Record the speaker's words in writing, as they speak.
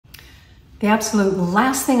The absolute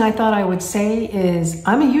last thing I thought I would say is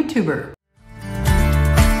I'm a YouTuber.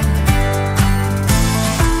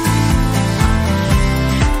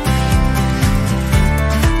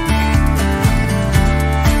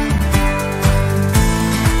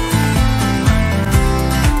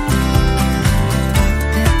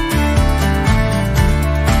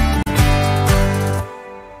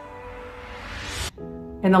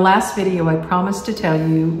 In the last video, I promised to tell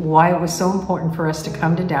you why it was so important for us to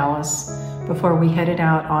come to Dallas before we headed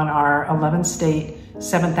out on our 11-state,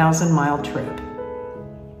 7,000-mile trip.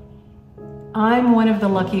 I'm one of the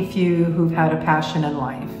lucky few who've had a passion in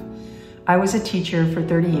life. I was a teacher for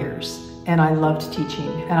 30 years, and I loved teaching,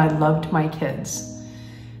 and I loved my kids.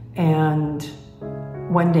 And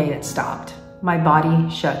one day it stopped. My body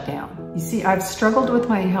shut down. You see, I've struggled with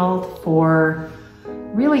my health for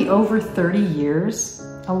really over 30 years.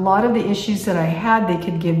 A lot of the issues that I had, they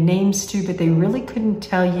could give names to, but they really couldn't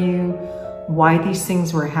tell you why these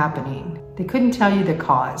things were happening. They couldn't tell you the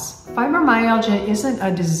cause. Fibromyalgia isn't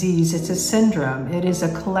a disease, it's a syndrome. It is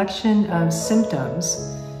a collection of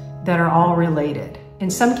symptoms that are all related. In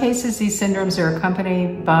some cases, these syndromes are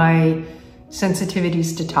accompanied by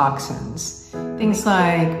sensitivities to toxins. Things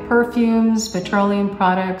like perfumes, petroleum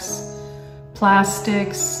products,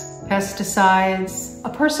 plastics, pesticides. A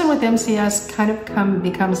person with MCS kind of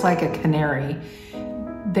becomes like a canary.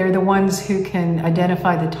 They're the ones who can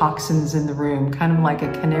identify the toxins in the room, kind of like a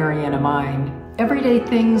canary in a mine. Everyday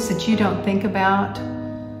things that you don't think about,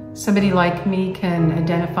 somebody like me can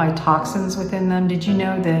identify toxins within them. Did you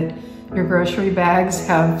know that your grocery bags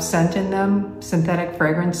have scent in them, synthetic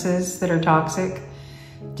fragrances that are toxic?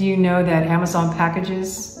 Do you know that Amazon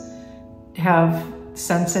packages have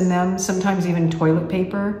scents in them, sometimes even toilet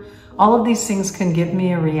paper? All of these things can give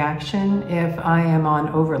me a reaction if I am on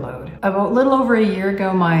overload. About a little over a year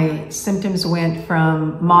ago, my symptoms went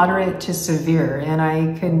from moderate to severe, and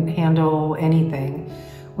I couldn't handle anything.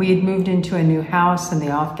 We had moved into a new house, and the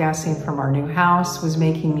off-gassing from our new house was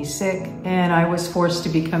making me sick, and I was forced to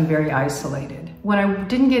become very isolated. When I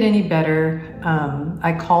didn't get any better,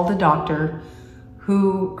 I called a doctor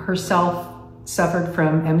who herself suffered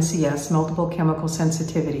from MCS, multiple chemical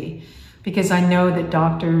sensitivity, because I know that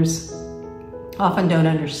doctors often don't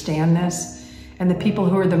understand this, and the people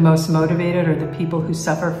who are the most motivated are the people who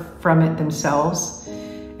suffer from it themselves.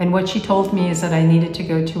 And what she told me is that I needed to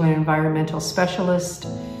go to an environmental specialist.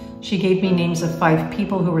 She gave me names of 5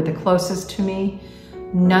 people who were the closest to me.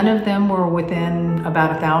 None of them were within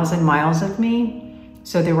about 1,000 miles of me,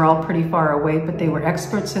 so they were all pretty far away, but they were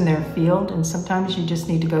experts in their field, and sometimes you just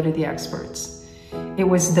need to go to the experts. It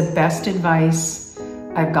was the best advice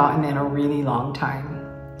I've gotten in a really long time.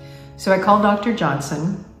 So I called Dr.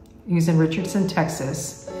 Johnson, who's in Richardson,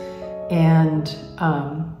 Texas, and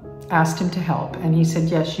asked him to help. And he said,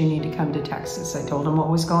 yes, you need to come to Texas. I told him what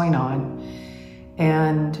was going on.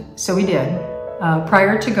 And so we did.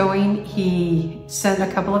 Prior to going, he sent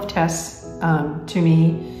a couple of tests to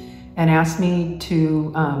me and asked me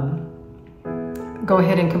to go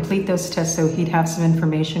ahead and complete those tests so he'd have some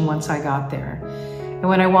information once I got there. And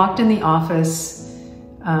when I walked in the office,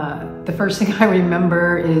 the first thing I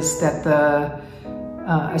remember is that the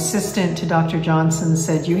assistant to Dr. Johnson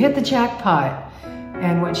said, "You hit the jackpot."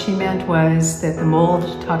 And what she meant was that the mold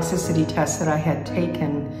toxicity test that I had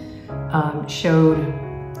taken showed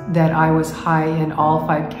that I was high in all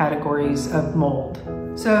 5 categories of mold.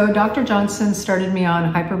 So Dr. Johnson started me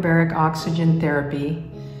on Hyperbaric Oxygen Therapy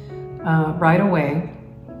right away.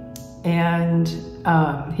 And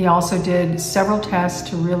he also did several tests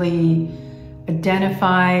to really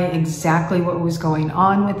identify exactly what was going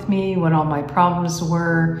on with me, what all my problems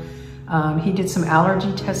were. He did some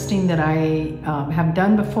allergy testing that I have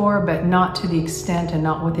done before, but not to the extent and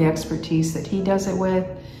not with the expertise that he does it with.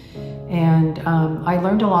 And I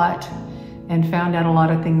learned a lot and found out a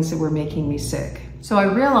lot of things that were making me sick. So I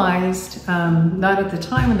realized, not at the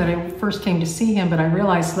time that I first came to see him, but I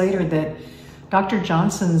realized later that Dr.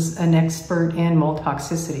 Johnson's an expert in mold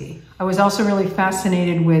toxicity. I was also really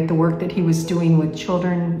fascinated with the work that he was doing with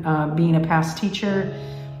children, being a past teacher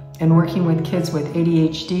and working with kids with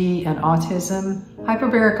ADHD and autism.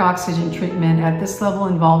 Hyperbaric oxygen treatment at this level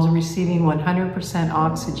involves receiving 100%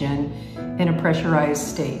 oxygen in a pressurized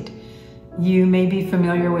state. You may be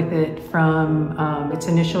familiar with it from its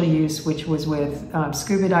initial use, which was with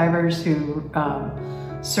scuba divers who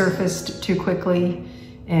surfaced too quickly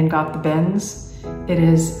and got the bends. It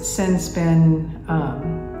has since been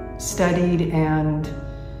studied and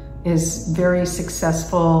is very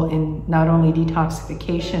successful in not only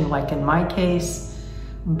detoxification, like in my case,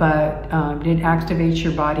 but it activates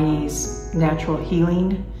your body's natural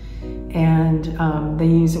healing and they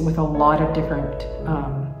use it with a lot of different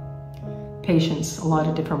patients, a lot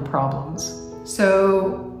of different problems.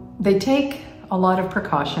 So they take a lot of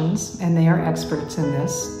precautions, and they are experts in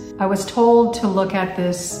this. I was told to look at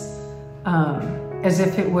this as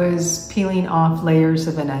if it was peeling off layers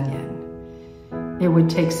of an onion. It would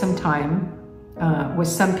take some time. With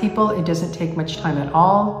some people, it doesn't take much time at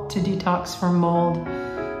all to detox from mold,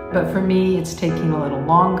 but for me, it's taking a little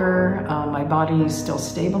longer. My body is still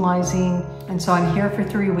stabilizing, and so I'm here for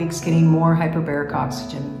 3 weeks getting more hyperbaric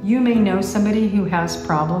oxygen. You may know somebody who has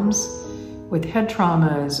problems with head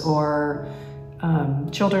traumas, or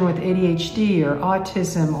children with ADHD or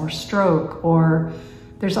autism or stroke, or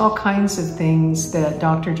there's all kinds of things that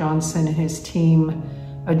Dr. Johnson and his team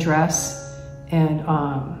address and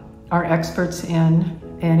are experts in.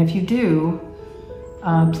 And if you do,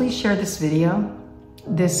 please share this video.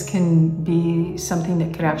 This can be something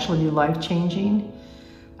that could actually be life-changing.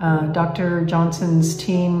 Dr. Johnson's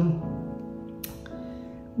team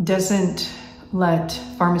doesn't let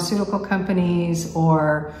pharmaceutical companies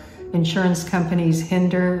or insurance companies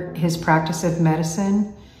hinder his practice of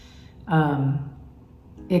medicine.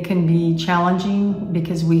 It can be challenging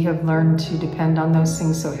because we have learned to depend on those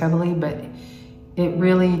things so heavily, but it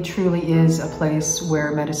really truly is a place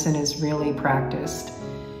where medicine is really practiced,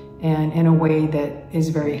 and in a way that is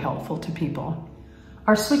very helpful to people.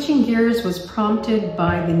 Our switching gears was prompted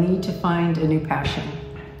by the need to find a new passion.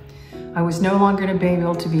 I was no longer going to be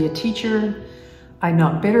able to be a teacher. I'm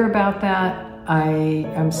not bitter about that. I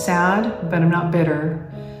am sad, but I'm not bitter.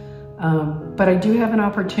 But I do have an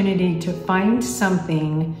opportunity to find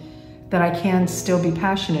something that I can still be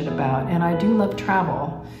passionate about. And I do love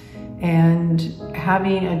travel. And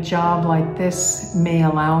having a job like this may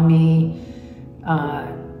allow me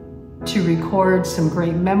to record some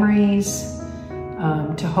great memories,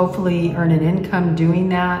 to hopefully earn an income doing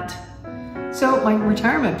that. So my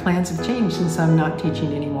retirement plans have changed since I'm not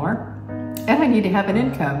teaching anymore, and I need to have an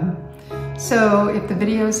income. So if the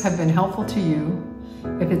videos have been helpful to you,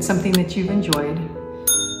 if it's something that you've enjoyed,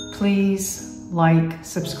 please like,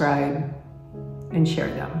 subscribe, and share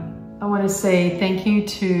them. I want to say thank you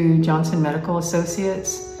to Johnson Medical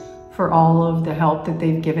Associates for all of the help that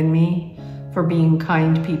they've given me, for being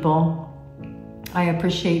kind people. I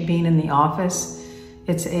appreciate being in the office.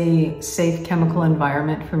 It's a safe chemical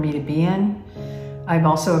environment for me to be in. I've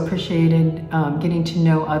also appreciated getting to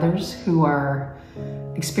know others who are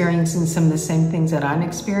experiencing some of the same things that I'm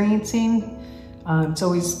experiencing. It's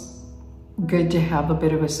always good to have a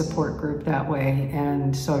bit of a support group that way,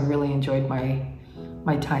 and so I really enjoyed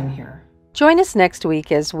my time here. Join us next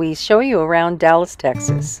week as we show you around Dallas,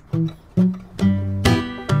 Texas.